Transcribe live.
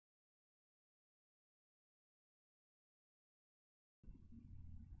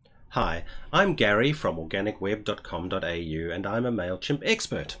Hi, I'm Gary from organicweb.com.au and I'm a Mailchimp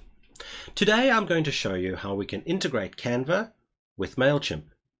expert. Today I'm going to show you how we can integrate Canva with Mailchimp.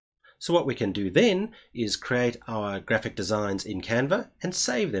 So what we can do then is create our graphic designs in Canva and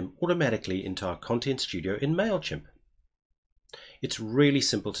save them automatically into our Content Studio in Mailchimp. It's really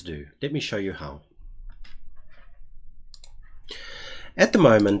simple to do. Let me show you how. At the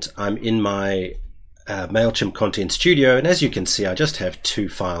moment I'm in my Mailchimp Content Studio, and as you can see I just have two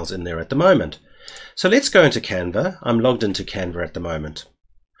files in there at the moment. So let's go into Canva. I'm logged into Canva at the moment.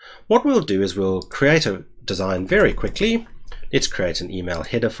 What we'll do is we'll create a design very quickly. Let's create an email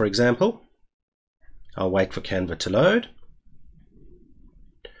header, for example. I'll wait for Canva to load.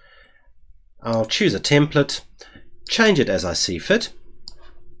 I'll choose a template, change it as I see fit.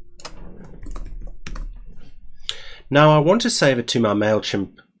 Now I want to save it to my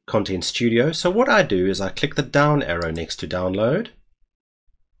Mailchimp Content Studio, so what I do is I click the down arrow next to download.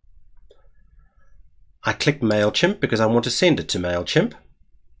 I click Mailchimp because I want to send it to Mailchimp.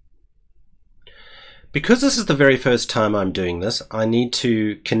 Because this is the very first time I'm doing this, I need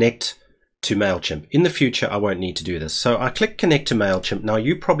to connect to Mailchimp. In the future I won't need to do this, so I click connect to Mailchimp. Now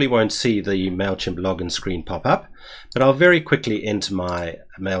you probably won't see the Mailchimp login screen pop up, but I'll very quickly enter my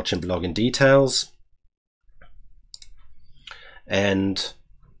Mailchimp login details, and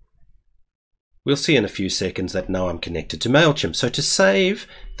we'll see in a few seconds that now I'm connected to Mailchimp. So to save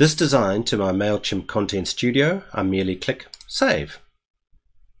this design to my Mailchimp Content Studio, I merely click Save.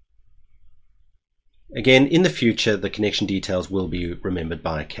 Again, in the future, the connection details will be remembered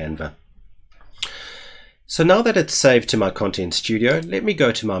by Canva. So now that it's saved to my Content Studio, let me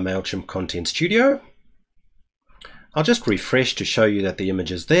go to my Mailchimp Content Studio. I'll just refresh to show you that the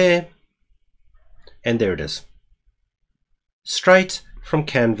image is there. And there it is. Straight from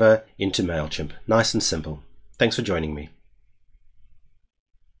Canva into Mailchimp. Nice and simple. Thanks for joining me.